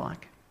we really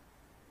like?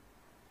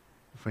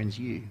 Friends,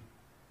 you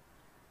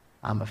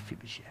are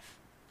Mephibosheth.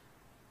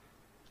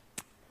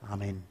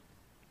 Amen.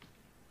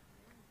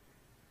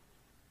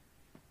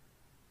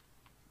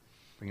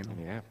 Bring it on.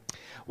 Yeah.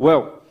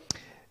 Well,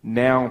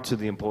 now to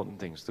the important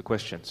things, the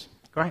questions.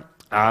 Great.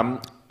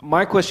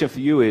 My question for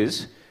you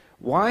is,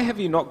 why have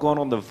you not gone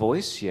on The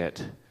Voice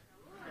yet?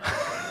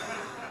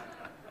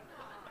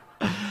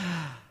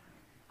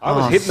 I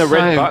was hitting the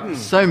red button.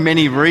 So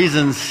many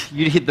reasons.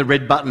 You'd hit the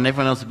red button,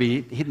 everyone else would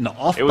be hitting the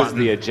off button. It was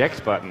the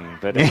eject button.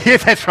 But Yeah,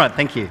 that's right,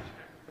 thank you.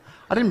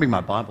 I didn't bring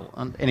my Bible.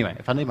 Anyway,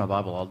 if I need my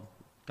Bible, I'll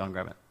go and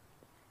grab it.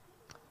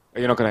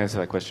 You're not going to answer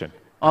that question.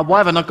 Oh, why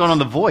have I not gone on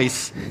The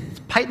Voice? It's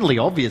patently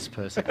obvious,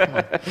 person. Come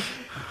on.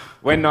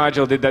 When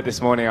Nigel did that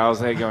this morning, I was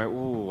there going,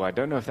 ooh, I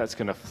don't know if that's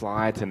going to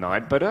fly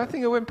tonight, but I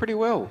think it went pretty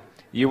well.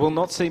 You will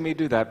not see me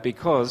do that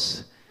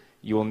because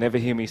you will never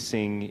hear me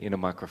sing in a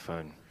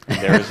microphone. And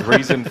there is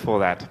reason for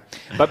that.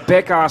 But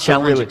Beck asked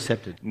Challenge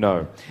accepted.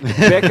 No.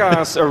 Beck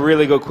asked a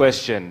really good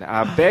question.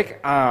 Beck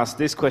asked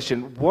this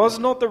question, was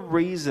not the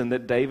reason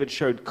that David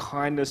showed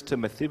kindness to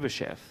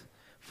Mephibosheth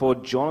for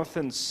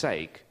Jonathan's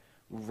sake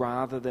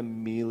rather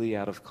than merely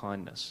out of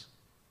kindness?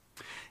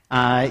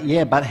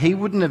 Yeah, but he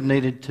wouldn't have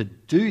needed to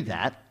do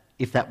that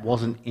if that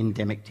wasn't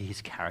endemic to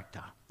his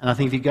character. And I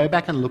think if you go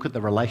back and look at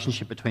the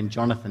relationship between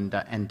Jonathan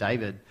and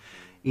David,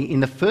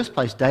 in the first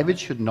place, David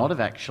should not have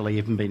actually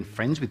even been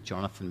friends with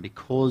Jonathan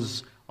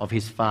because of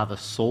his father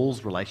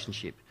Saul's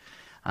relationship.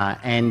 So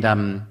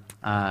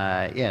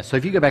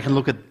if you go back and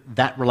look at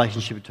that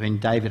relationship between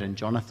David and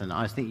Jonathan,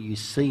 I think you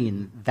see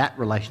in that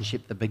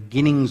relationship the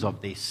beginnings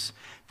of this,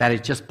 that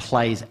it just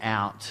plays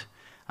out.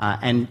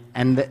 And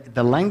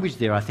the language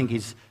there, I think,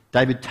 is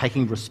David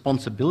taking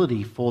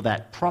responsibility for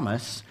that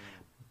promise,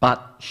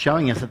 but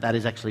showing us that that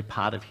is actually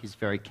part of his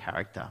very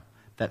character,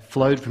 that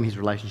flowed from his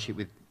relationship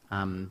with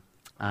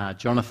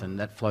Jonathan,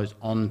 that flows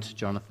on to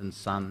Jonathan's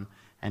son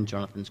and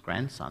Jonathan's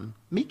grandson,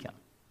 Micah.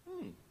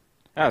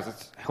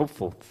 That's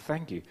helpful.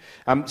 Thank you.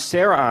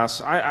 Sarah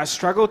asks, I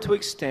struggle to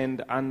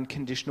extend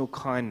unconditional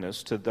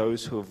kindness to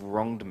those who have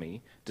wronged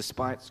me,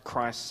 despite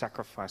Christ's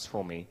sacrifice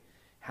for me.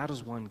 How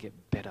does one get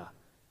better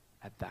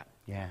at that?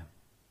 Yeah.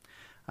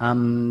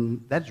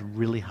 That's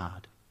really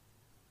hard,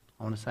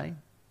 I want to say.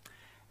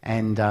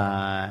 And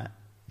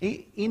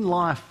in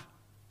life,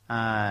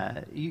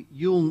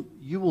 you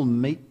will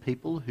meet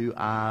people who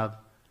are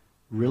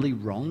really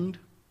wronged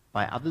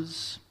by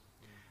others,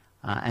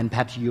 and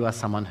perhaps you are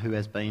someone who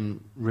has been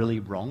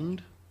really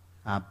wronged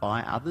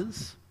by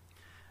others.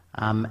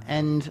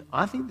 And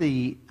I think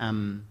the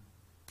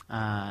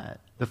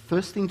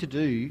first thing to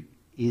do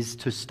is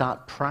to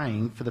start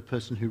praying for the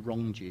person who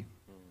wronged you,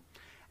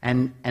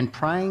 and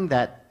praying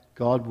that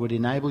God would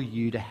enable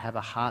you to have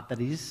a heart that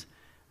is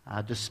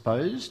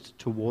disposed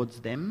towards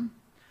them,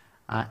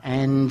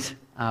 and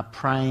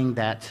praying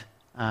that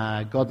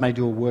God may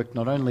do a work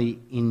not only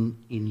in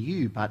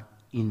you but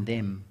in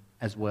them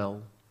as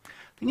well. I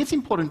think it's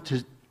important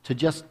to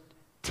just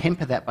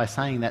temper that by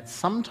saying that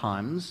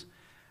sometimes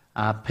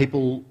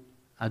people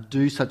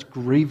do such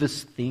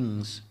grievous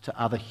things to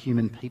other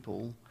human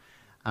people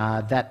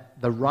that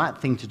the right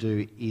thing to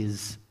do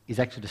is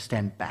actually to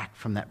stand back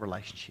from that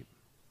relationship.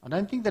 I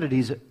don't think that it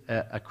is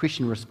a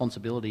Christian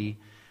responsibility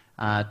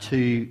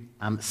to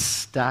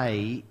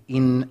stay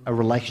in a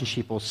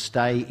relationship or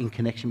stay in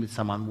connection with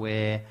someone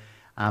where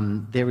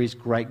there is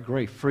great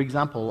grief. For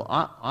example,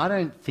 I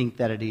don't think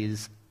that it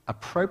is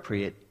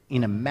appropriate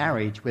in a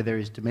marriage where there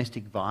is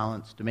domestic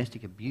violence,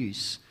 domestic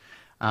abuse,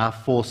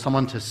 for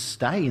someone to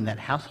stay in that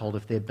household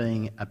if they're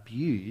being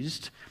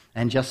abused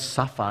and just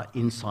suffer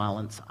in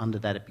silence under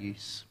that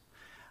abuse.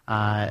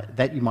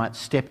 That you might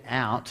step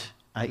out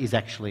is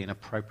actually an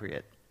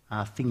appropriate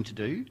thing to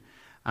do,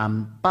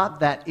 but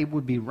that it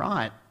would be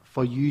right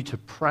for you to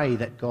pray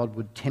that God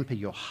would temper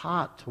your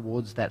heart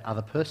towards that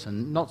other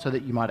person, not so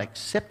that you might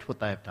accept what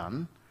they have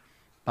done,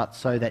 but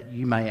so that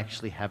you may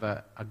actually have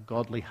a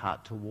godly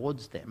heart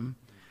towards them,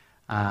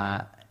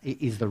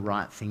 is the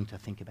right thing to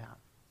think about.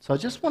 So I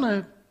just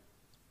want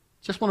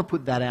to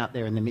put that out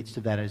there in the midst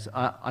of that.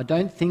 I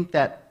don't think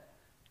that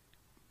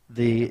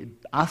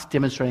us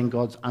demonstrating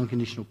God's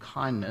unconditional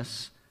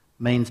kindness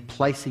means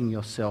placing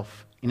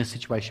yourself in a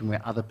situation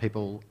where other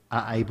people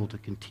are able to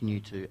continue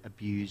to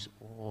abuse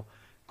or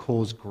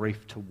cause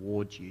grief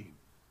towards you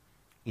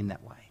in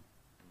that way.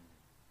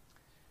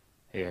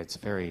 Yeah,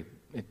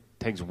 it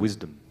takes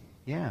wisdom.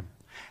 Yeah.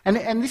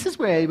 And this is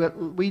where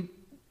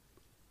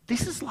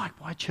this is like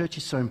why church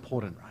is so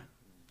important, right?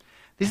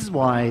 This is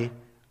why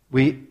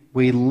we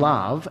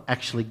love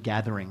actually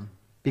gathering,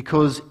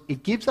 because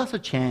it gives us a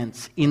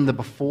chance in the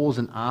befores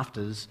and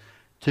afters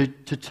to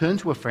turn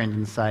to a friend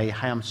and say,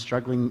 hey, I'm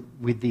struggling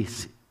with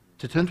this.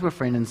 To turn to a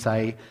friend and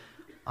say,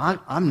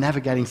 I'm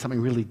navigating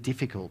something really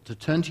difficult. To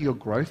turn to your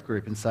growth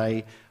group and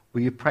say,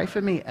 will you pray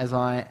for me as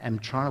I am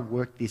trying to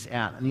work this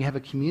out? And you have a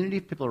community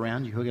of people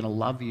around you who are going to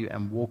love you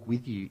and walk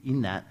with you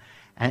in that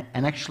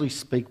and actually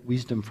speak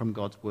wisdom from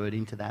God's word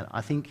into that.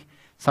 I think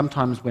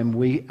sometimes when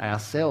we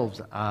ourselves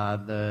are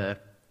the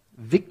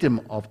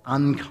victim of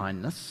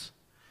unkindness,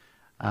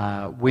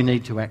 we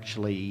need to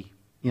actually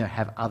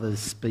have others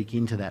speak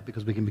into that,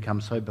 because we can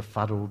become so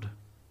befuddled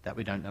that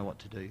we don't know what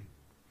to do.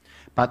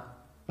 But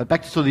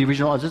back to sort of the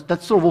original,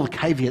 that's sort of all the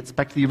caveats,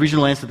 back to the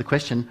original answer to the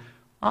question.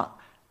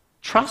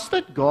 Trust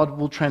that God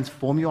will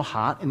transform your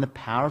heart in the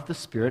power of the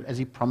Spirit as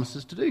he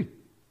promises to do.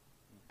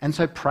 And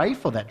so pray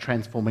for that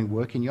transforming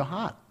work in your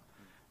heart,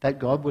 that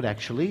God would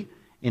actually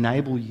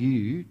enable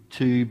you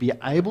to be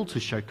able to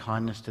show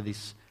kindness to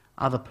this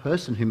other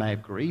person who may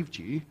have grieved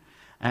you,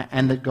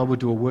 and that God would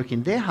do a work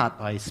in their heart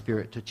by his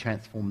Spirit to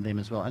transform them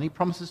as well. And he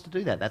promises to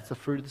do that. That's the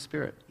fruit of the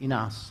Spirit in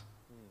us.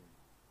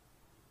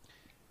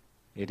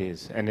 It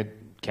is, and it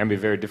can be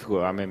very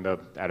difficult. I remember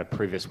at a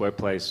previous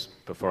workplace,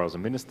 before I was a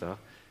minister,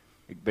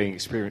 being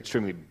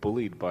extremely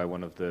bullied by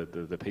one of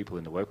the people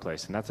in the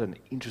workplace, and that's an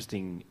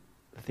interesting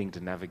thing to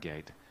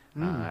navigate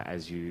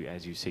as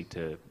you seek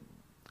to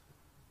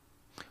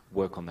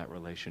work on that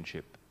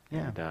relationship.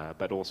 Yeah.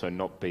 But also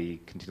not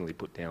be continually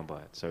put down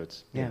by it. So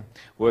it's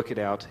work it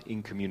out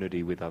in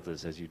community with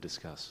others as you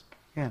discuss.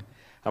 Yeah.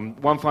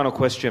 One final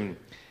question,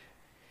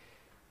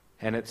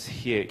 and it's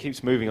here. It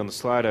keeps moving on the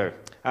Slido.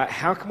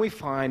 How can we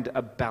find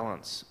a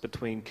balance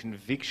between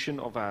conviction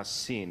of our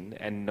sin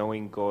and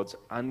knowing God's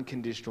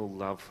unconditional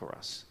love for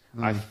us?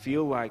 I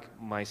feel like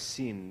my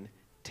sin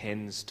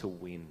tends to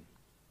win.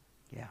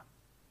 Yeah.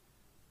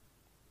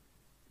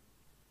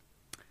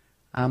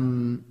 I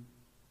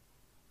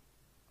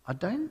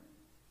don't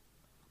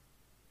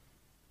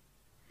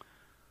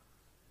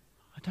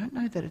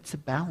know that it's a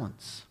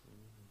balance.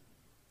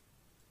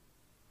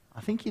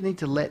 I think you need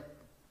to let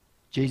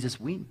Jesus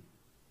win.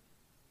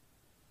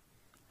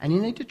 And you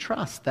need to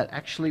trust that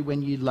actually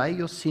when you lay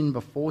your sin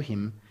before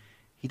him,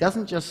 he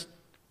doesn't just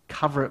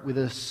cover it with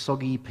a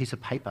soggy piece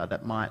of paper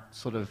that might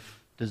sort of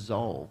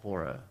dissolve,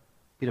 or a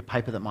bit of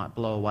paper that might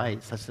blow away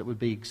such that it would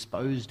be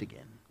exposed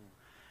again.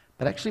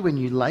 But actually when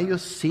you lay your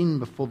sin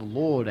before the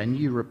Lord and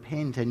you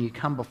repent and you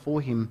come before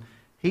him,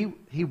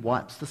 he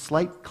wipes the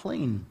slate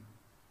clean.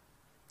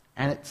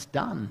 And it's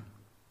done.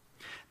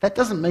 That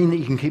doesn't mean that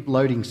you can keep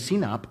loading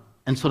sin up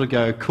and sort of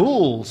go,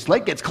 cool,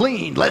 slate gets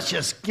cleaned, let's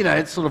just,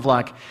 it's sort of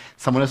like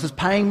someone else is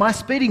paying my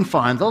speeding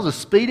fines. I'll just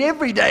speed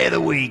every day of the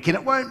week and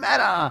it won't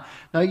matter.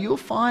 No, you'll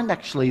find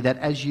actually that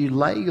as you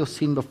lay your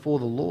sin before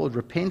the Lord,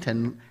 repent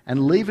and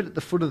leave it at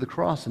the foot of the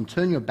cross and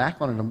turn your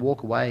back on it and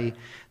walk away,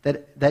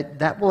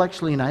 that will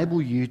actually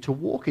enable you to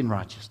walk in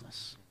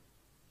righteousness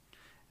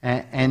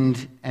and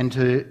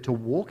to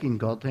walk in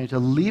God, to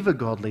live a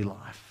godly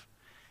life.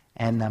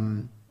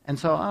 And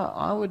so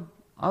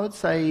I would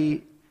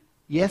say,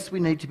 yes, we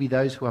need to be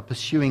those who are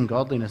pursuing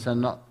godliness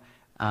and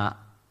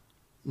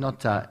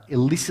not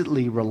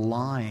illicitly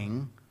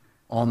relying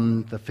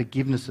on the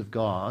forgiveness of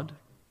God,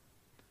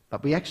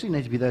 but we actually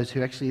need to be those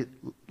who actually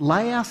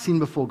lay our sin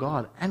before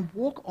God and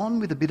walk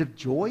on with a bit of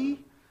joy.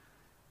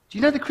 Do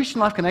you know the Christian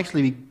life can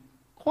actually be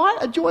quite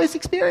a joyous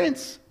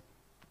experience?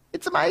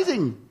 It's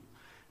amazing.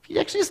 If you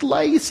actually just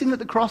lay your sin at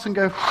the cross and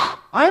go,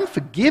 I am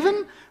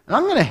forgiven, and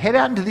I'm going to head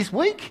out into this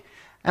week,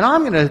 and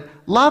I'm going to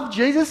love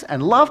Jesus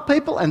and love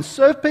people and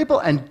serve people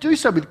and do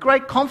so with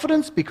great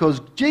confidence because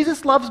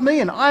Jesus loves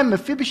me and I'm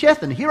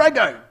Mephibosheth and here I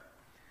go.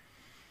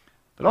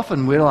 But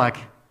often we're like,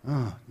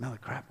 oh, another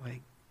crap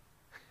week.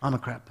 I'm a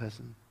crap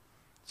person.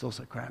 It's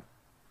also crap.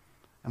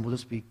 And we'll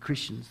just be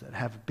Christians that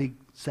have a big,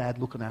 sad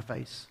look on our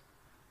face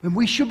when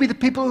we should be the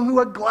people who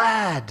are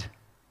glad.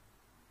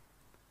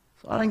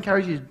 So I'd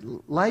encourage you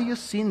to lay your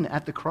sin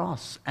at the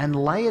cross and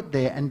lay it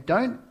there and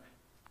don't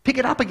pick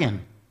it up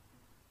again.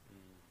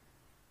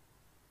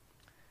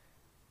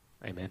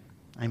 Amen.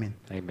 Amen.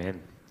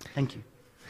 Amen. Thank you.